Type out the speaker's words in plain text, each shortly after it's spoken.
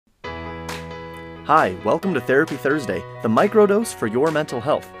Hi, welcome to Therapy Thursday, the microdose for your mental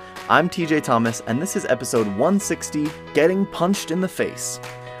health. I'm TJ Thomas, and this is episode 160, Getting Punched in the Face.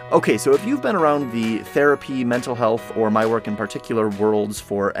 Okay, so if you've been around the therapy, mental health, or my work in particular worlds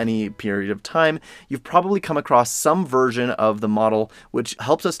for any period of time, you've probably come across some version of the model which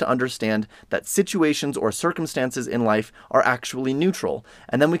helps us to understand that situations or circumstances in life are actually neutral,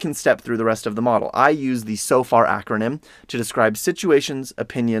 and then we can step through the rest of the model. I use the SOFAR acronym to describe situations,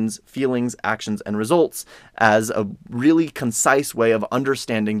 opinions, feelings, actions, and results as a really concise way of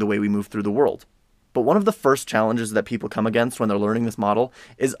understanding the way we move through the world. But one of the first challenges that people come against when they're learning this model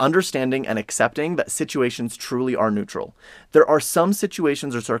is understanding and accepting that situations truly are neutral. There are some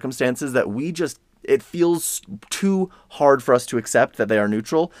situations or circumstances that it feels too hard for us to accept that they are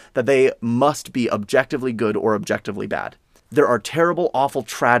neutral, that they must be objectively good or objectively bad. There are terrible, awful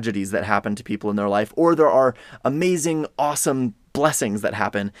tragedies that happen to people in their life, or there are amazing, awesome blessings that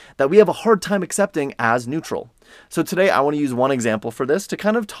happen that we have a hard time accepting as neutral. So today I want to use one example for this to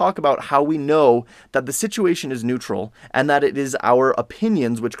kind of talk about how we know that the situation is neutral and that it is our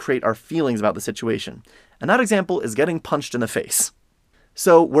opinions which create our feelings about the situation. And that example is getting punched in the face.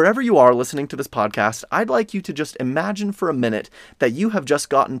 So wherever you are listening to this podcast, I'd like you to just imagine for a minute that you have just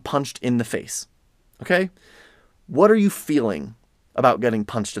gotten punched in the face. Okay? What are you feeling about getting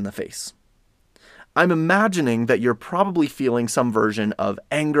punched in the face? I'm imagining that you're probably feeling some version of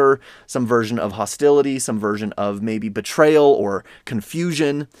anger, some version of hostility, some version of maybe betrayal or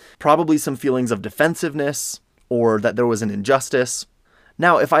confusion, probably some feelings of defensiveness or that there was an injustice.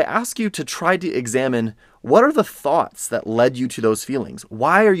 Now, if I ask you to try to examine what are the thoughts that led you to those feelings?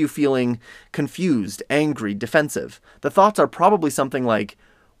 Why are you feeling confused, angry, defensive? The thoughts are probably something like,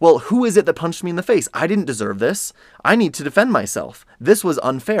 well, who is it that punched me in the face? I didn't deserve this. I need to defend myself. This was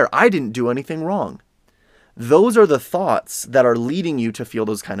unfair. I didn't do anything wrong. Those are the thoughts that are leading you to feel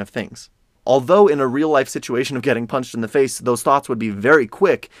those kind of things. Although in a real life situation of getting punched in the face, those thoughts would be very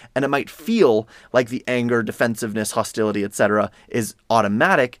quick, and it might feel like the anger, defensiveness, hostility, etc. is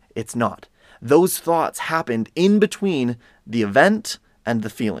automatic. It's not. Those thoughts happened in between the event and the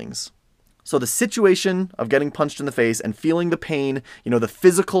feelings. So the situation of getting punched in the face and feeling the pain, the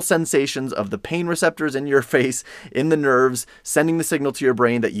physical sensations of the pain receptors in your face, in the nerves, sending the signal to your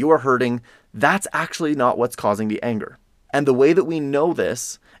brain that you are hurting, that's actually not what's causing the anger. And the way that we know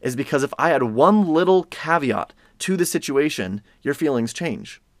this is because if I add one little caveat to the situation, your feelings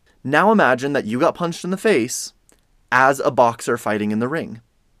change. Now imagine that you got punched in the face as a boxer fighting in the ring.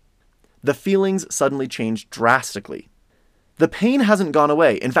 The feelings suddenly change drastically. The pain hasn't gone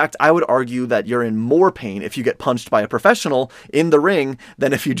away. In fact, I would argue that you're in more pain if you get punched by a professional in the ring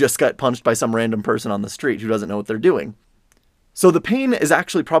than if you just got punched by some random person on the street who doesn't know what they're doing. So the pain is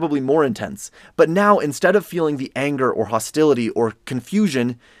actually probably more intense. But now, instead of feeling the anger or hostility or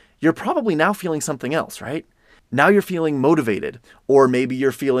confusion, you're probably now feeling something else, right? Now you're feeling motivated, or maybe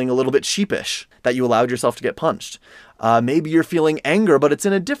you're feeling a little bit sheepish that you allowed yourself to get punched. Maybe you're feeling anger, but it's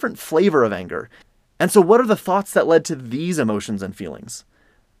in a different flavor of anger. And so what are the thoughts that led to these emotions and feelings?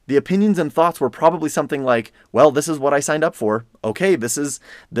 The opinions and thoughts were probably something like, well, this is what I signed up for. Okay, this is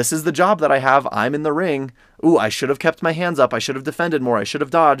the job that I have. I'm in the ring. Ooh, I should have kept my hands up. I should have defended more. I should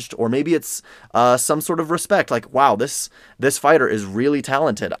have dodged. Or maybe it's some sort of respect. Like, wow, this fighter is really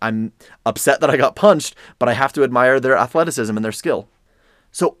talented. I'm upset that I got punched, but I have to admire their athleticism and their skill.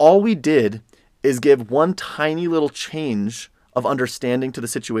 So all we did is give one tiny little change of understanding to the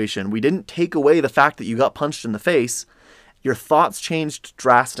situation. We didn't take away the fact that you got punched in the face. Your thoughts changed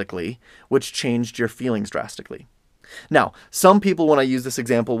drastically, which changed your feelings drastically. Now, some people, when I use this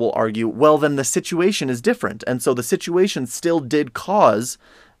example, will argue, well, then the situation is different. And so the situation still did cause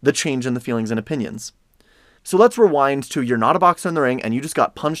the change in the feelings and opinions. So let's rewind to you're not a boxer in the ring and you just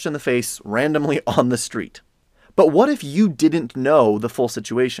got punched in the face randomly on the street. But what if you didn't know the full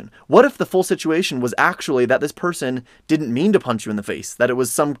situation? What if the full situation was actually that this person didn't mean to punch you in the face, that it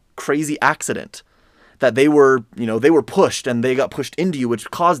was some crazy accident, that they were pushed and they got pushed into you, which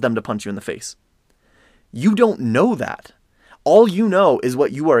caused them to punch you in the face? You don't know that. All you know is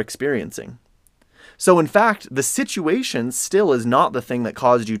what you are experiencing. So in fact, the situation still is not the thing that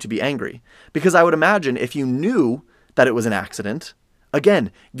caused you to be angry. Because I would imagine if you knew that it was an accident,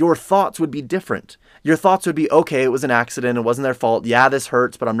 again, your thoughts would be different. Your thoughts would be, okay, it was an accident, it wasn't their fault, yeah, this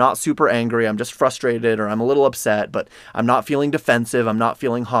hurts, but I'm not super angry, I'm just frustrated, or I'm a little upset, but I'm not feeling defensive, I'm not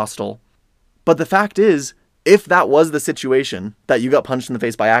feeling hostile. But the fact is, if that was the situation, that you got punched in the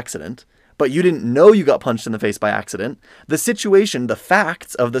face by accident, but you didn't know you got punched in the face by accident, the situation, the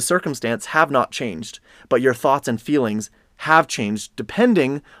facts of the circumstance have not changed, but your thoughts and feelings have changed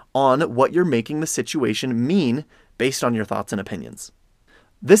depending on what you're making the situation mean based on your thoughts and opinions.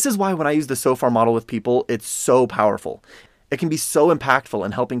 This is why when I use the SOFAR model with people, it's so powerful. It can be so impactful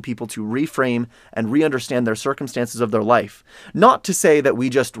in helping people to reframe and re-understand their circumstances of their life. Not to say that we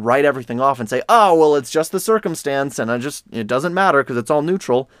just write everything off and say, oh, well, it's just the circumstance and it doesn't matter because it's all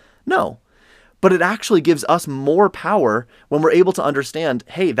neutral. No. But it actually gives us more power when we're able to understand,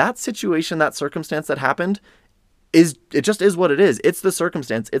 hey, that situation, that circumstance that happened, it just is what it is. It's the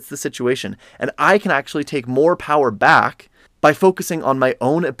circumstance, it's the situation. And I can actually take more power back by focusing on my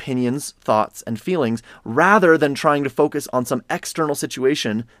own opinions, thoughts, and feelings, rather than trying to focus on some external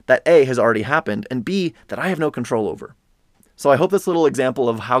situation that A, has already happened, and B, that I have no control over. So I hope this little example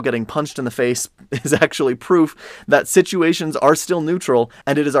of how getting punched in the face is actually proof that situations are still neutral,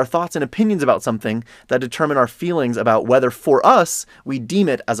 and it is our thoughts and opinions about something that determine our feelings about whether, for us, we deem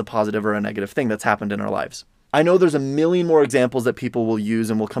it as a positive or a negative thing that's happened in our lives. I know there's a million more examples that people will use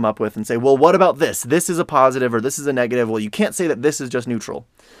and will come up with and say, well, what about this? This is a positive or this is a negative. Well, you can't say that this is just neutral.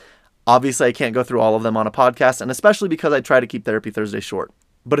 Obviously, I can't go through all of them on a podcast, and especially because I try to keep Therapy Thursday short.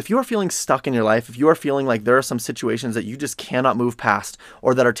 But if you are feeling stuck in your life, if you are feeling like there are some situations that you just cannot move past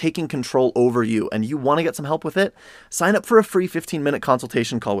or that are taking control over you and you want to get some help with it, sign up for a free 15-minute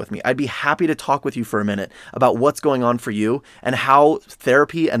consultation call with me. I'd be happy to talk with you for a minute about what's going on for you and how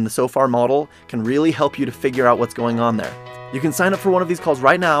therapy and the SOFAR model can really help you to figure out what's going on there. You can sign up for one of these calls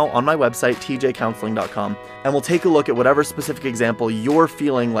right now on my website, tjcounseling.com, and we'll take a look at whatever specific example you're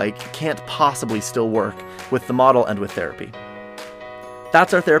feeling like can't possibly still work with the model and with therapy.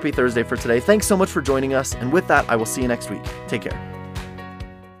 That's our Therapy Thursday for today. Thanks so much for joining us, and with that, I will see you next week. Take care.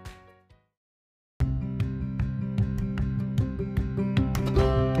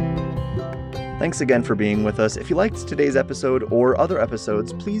 Thanks again for being with us. If you liked today's episode or other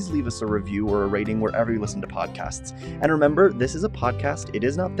episodes, please leave us a review or a rating wherever you listen to podcasts. And remember, this is a podcast, it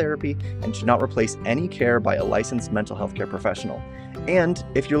is not therapy, and should not replace any care by a licensed mental health care professional. And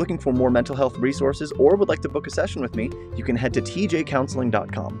if you're looking for more mental health resources or would like to book a session with me, you can head to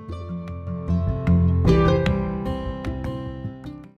tjcounseling.com.